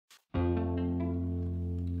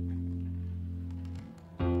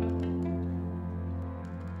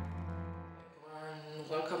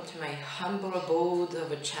welcome to my humble abode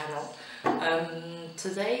of a channel.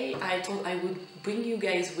 Today I thought I would bring you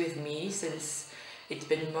guys with me since it's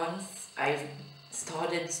been months. I've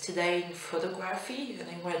started studying photography and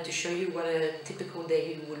I wanted to show you what a typical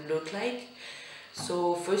day would look like.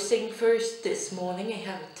 So first thing first, this morning I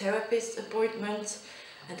have a therapist appointment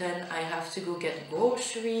and then I have to go get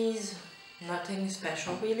groceries. Nothing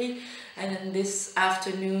special really, and then this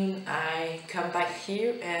afternoon I come back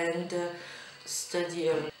here and study.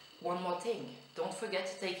 One more thing, don't forget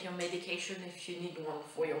to take your medication if you need one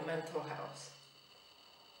for your mental health.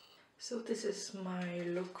 So this is my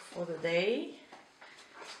look for the day.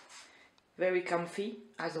 Very comfy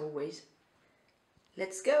as always.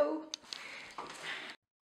 Let's go!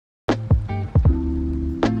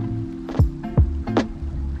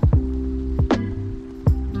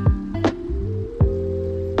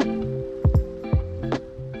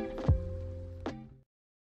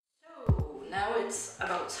 It's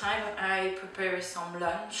about time I prepare some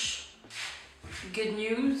lunch. Good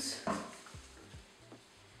news,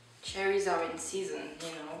 cherries are in season,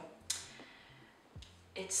 you know.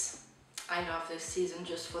 I love this season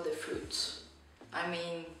just for the fruits. I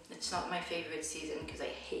mean, it's not my favorite season because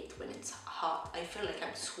I hate when it's hot. I feel like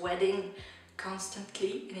I'm sweating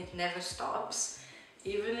constantly and it never stops.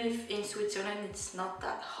 Even if in Switzerland it's not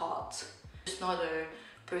that hot. I'm just not a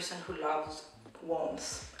person who loves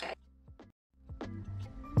warmth.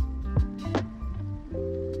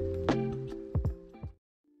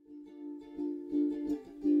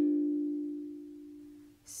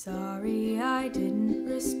 Sorry I didn't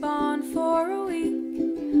respond for a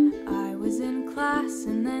week. I was in class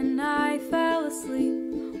and then I fell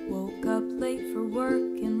asleep. Woke up late for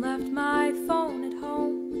work and left my phone at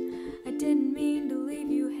home. I didn't mean to leave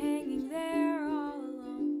you hanging there all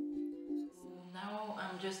alone. Now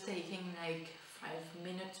I'm just taking like 5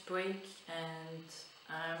 minutes break and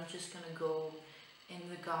I'm just gonna go in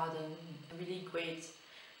the garden. A really great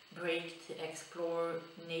break to explore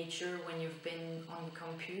nature when you've been on the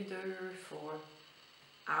computer for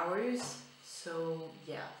hours. So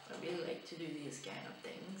yeah, I really like to do these kind of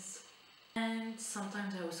things. And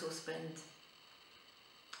sometimes I also spend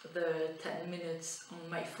the 10 minutes on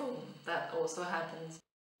my phone. That also happens.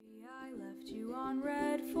 I left you on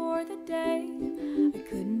red for the day. I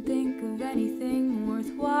couldn't think of anything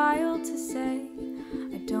worthwhile to say.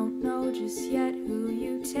 I don't know just yet who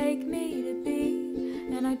you take me to be.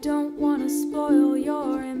 And I don't want to spoil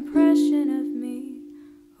your impression of me.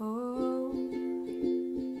 Oh,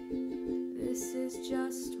 this is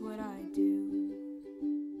just what I do.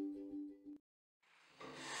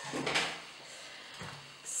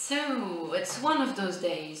 So, it's one of those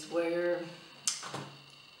days where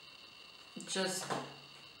just,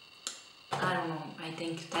 I don't know, I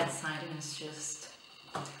think that silence just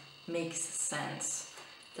makes sense.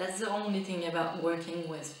 That's the only thing about working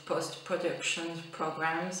with post-production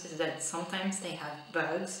programs, is that sometimes they have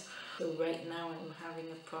bugs. So right now I'm having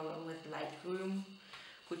a problem with Lightroom,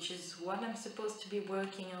 which is what I'm supposed to be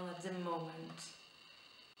working on at the moment.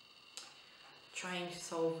 Trying to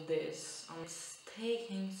solve this. It's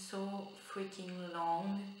taking so freaking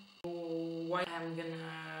long. What I'm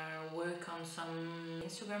gonna work on some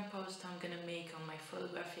Instagram posts I'm gonna make on my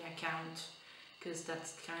photography account, because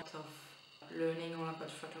that's kind of learning all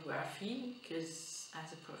about photography, because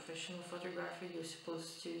as a professional photographer you're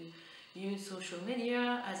supposed to use social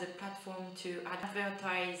media as a platform to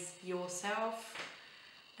advertise yourself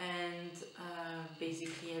and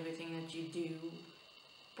basically everything that you do,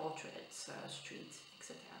 portraits, street,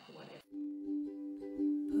 etc., whatever.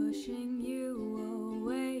 Pushing you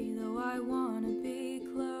away, though I want to be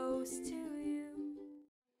close to you.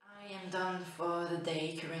 I am done for the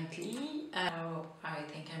day currently. I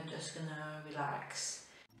think I'm just gonna relax